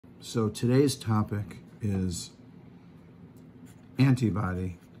So today's topic is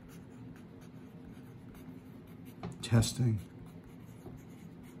antibody testing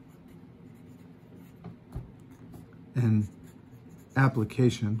and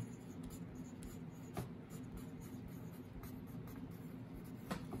application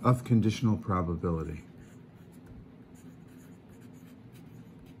of conditional probability.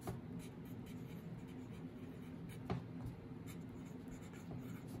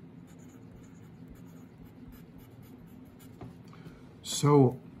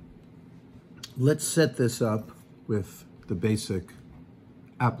 So let's set this up with the basic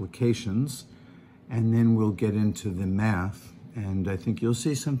applications, and then we'll get into the math, and I think you'll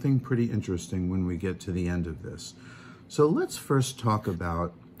see something pretty interesting when we get to the end of this. So let's first talk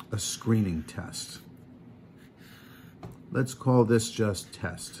about a screening test. Let's call this just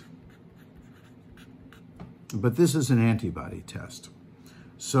test. But this is an antibody test.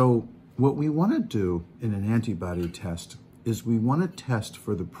 So what we want to do in an antibody test is we want to test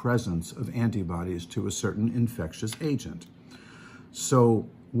for the presence of antibodies to a certain infectious agent. So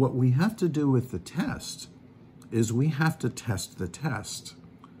what we have to do with the test is we have to test the test.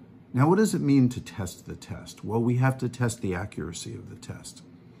 Now, what does it mean to test the test? Well, we have to test the accuracy of the test.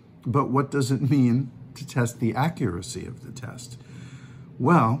 But what does it mean to test the accuracy of the test?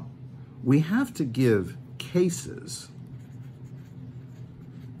 Well, we have to give cases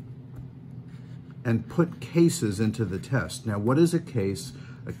and put cases into the test. Now, what is a case?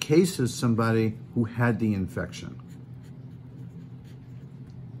 A case is somebody who had the infection.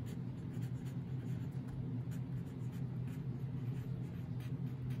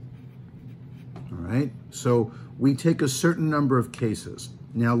 All right, so we take a certain number of cases.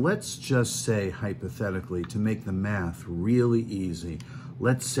 Now, let's just say, hypothetically, to make the math really easy,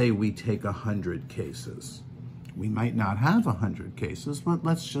 let's say we take 100 cases. We might not have 100 cases, but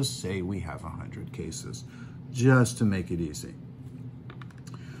let's just say we have 100 cases, just to make it easy.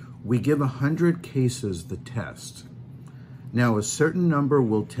 We give 100 cases the test. Now, a certain number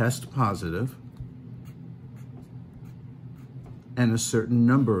will test positive, and a certain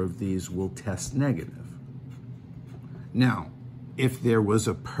number of these will test negative. Now, if there was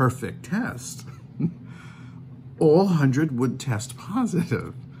a perfect test, all 100 would test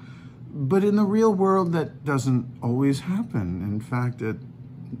positive. But in the real world, that doesn't always happen. In fact, it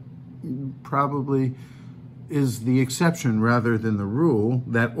probably is the exception rather than the rule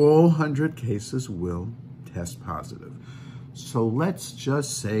that all 100 cases will test positive. So let's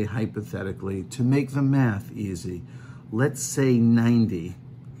just say, hypothetically, to make the math easy, let's say 90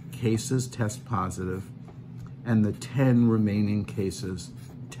 cases test positive and the 10 remaining cases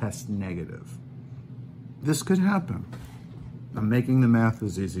test negative. This could happen. I'm making the math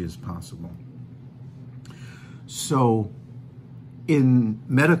as easy as possible. So in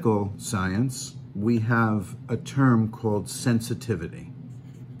medical science, we have a term called sensitivity.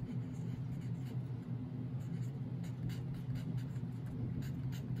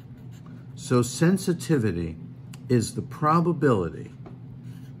 So sensitivity is the probability,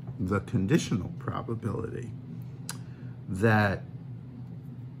 the conditional probability, that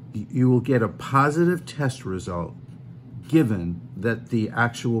you will get a positive test result given that the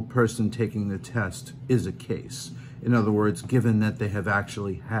actual person taking the test is a case. In other words, given that they have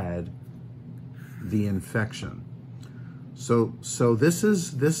actually had the infection. So this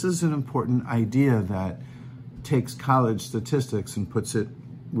is an important idea that takes college statistics and puts it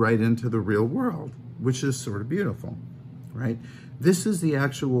right into the real world, which is sort of beautiful, right? This is the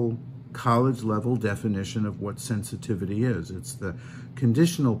actual college level definition of what sensitivity is. It's the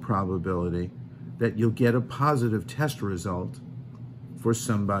conditional probability that you'll get a positive test result for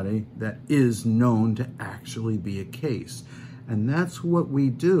somebody that is known to actually be a case. And that's what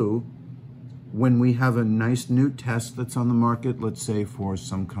we do when we have a nice new test that's on the market, let's say for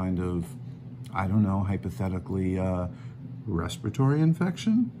some kind of, I don't know, hypothetically, respiratory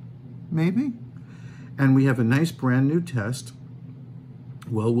infection, maybe? And we have a nice brand new test.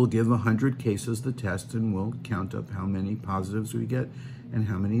 Well, we'll give 100 cases the test and we'll count up how many positives we get and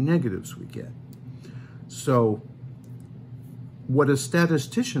how many negatives we get. So what a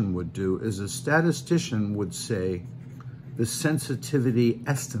statistician would do is a statistician would say the sensitivity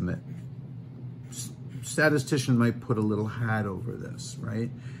estimate. Statistician might put a little hat over this,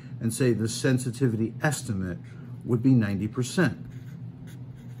 right? And say the sensitivity estimate would be 90%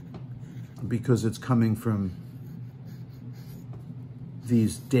 because it's coming from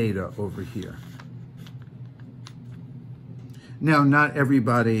these data over here. Now, not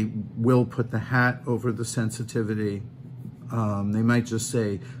everybody will put the hat over the sensitivity. They might just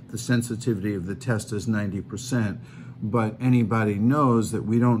say the sensitivity of the test is 90%, but anybody knows that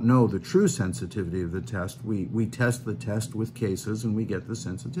we don't know the true sensitivity of the test. We test the test with cases and we get the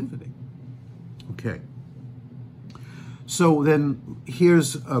sensitivity. Okay. So then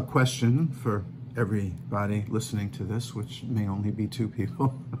here's a question for everybody listening to this, which may only be 2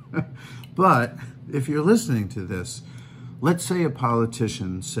 people. But if you're listening to this, let's say a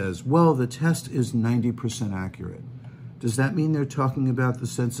politician says, well, the test is 90% accurate. Does that mean they're talking about the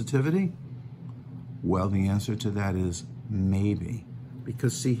sensitivity? Well, the answer to that is maybe.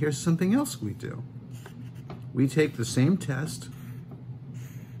 Because see, here's something else we do. We take the same test,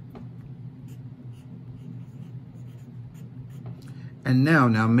 and now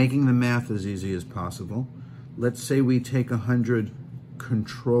making the math as easy as possible, let's say we take 100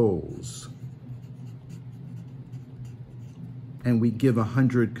 controls and we give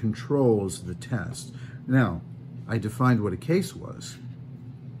 100 controls the test. Now, I defined what a case was.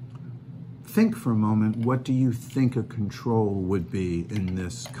 Think for a moment, what do you think a control would be in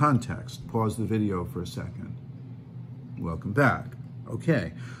this context? Pause the video for a second. Welcome back.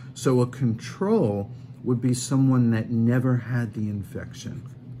 Okay, so a control would be someone that never had the infection.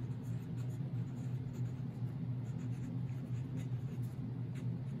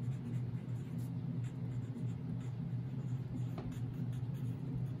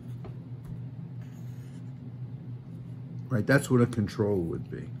 Right, that's what a control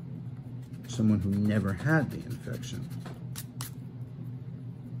would be. Someone who never had the infection.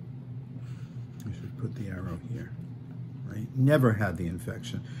 I should put the arrow here, right? Never had the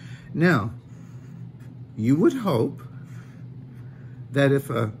infection. Now, you would hope that if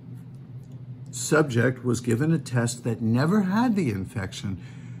a subject was given a test that never had the infection,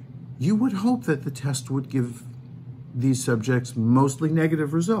 you would hope that the test would give these subjects mostly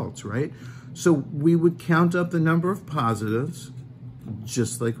negative results, right? So we would count up the number of positives,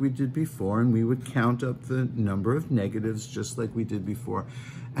 just like we did before, and we would count up the number of negatives, just like we did before.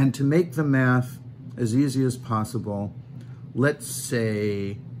 And to make the math as easy as possible, let's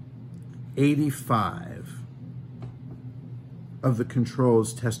say 85 of the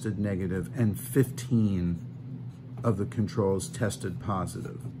controls tested negative and 15 of the controls tested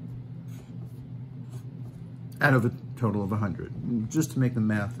positive, out of a total of 100, just to make the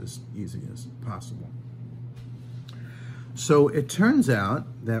math as easy as possible. So it turns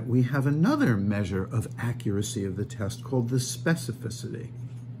out that we have another measure of accuracy of the test called the specificity.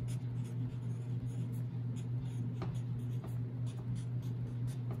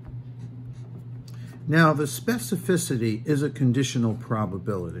 Now, the specificity is a conditional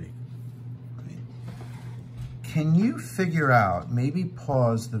probability. Can you figure out, maybe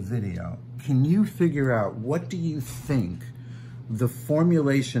pause the video, can you figure out what do you think the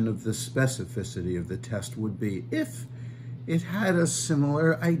formulation of the specificity of the test would be if it had a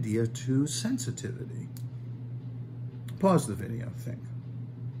similar idea to sensitivity? Pause the video, think.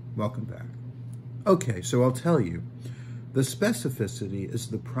 Welcome back. Okay, so I'll tell you. The specificity is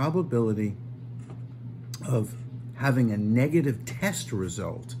the probability of having a negative test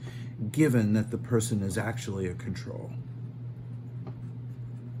result given that the person is actually a control.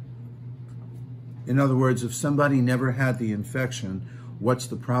 In other words, if somebody never had the infection, what's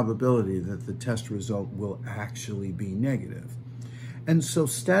the probability that the test result will actually be negative? And so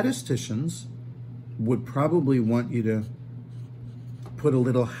statisticians would probably want you to put a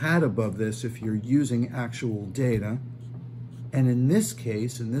little hat above this if you're using actual data. And in this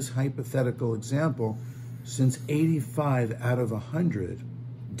case, in this hypothetical example, since 85 out of 100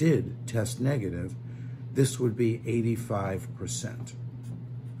 did test negative, this would be 85%.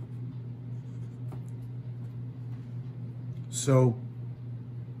 So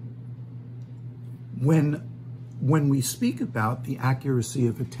when we speak about the accuracy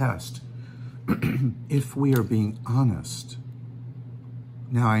of a test, if we are being honest,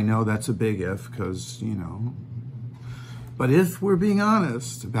 now I know that's a big if because, you know, but if we're being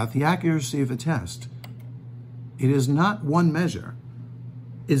honest about the accuracy of a test, it is not one measure.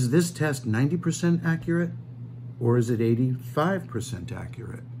 Is this test 90% accurate or is it 85%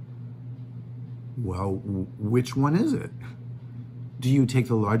 accurate? Well, which one is it? Do you take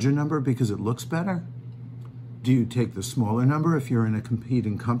the larger number because it looks better? Do you take the smaller number if you're in a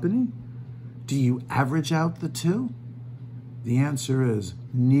competing company? Do you average out the two? The answer is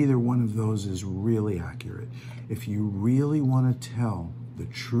neither one of those is really accurate. If you really want to tell the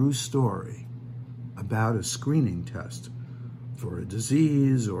true story about a screening test for a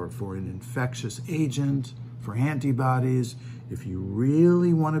disease or for an infectious agent, for antibodies, if you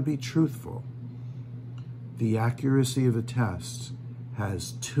really want to be truthful, the accuracy of a test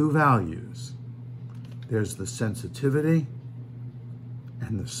has two values. There's the sensitivity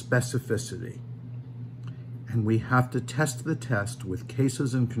and the specificity. And we have to test the test with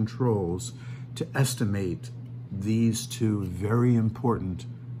cases and controls to estimate these two very important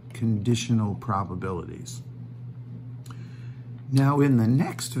conditional probabilities. Now, in the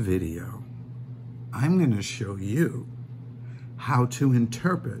next video, I'm going to show you how to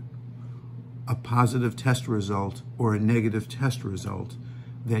interpret a positive test result or a negative test result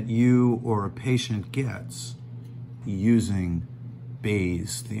that you or a patient gets using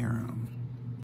Bayes' theorem.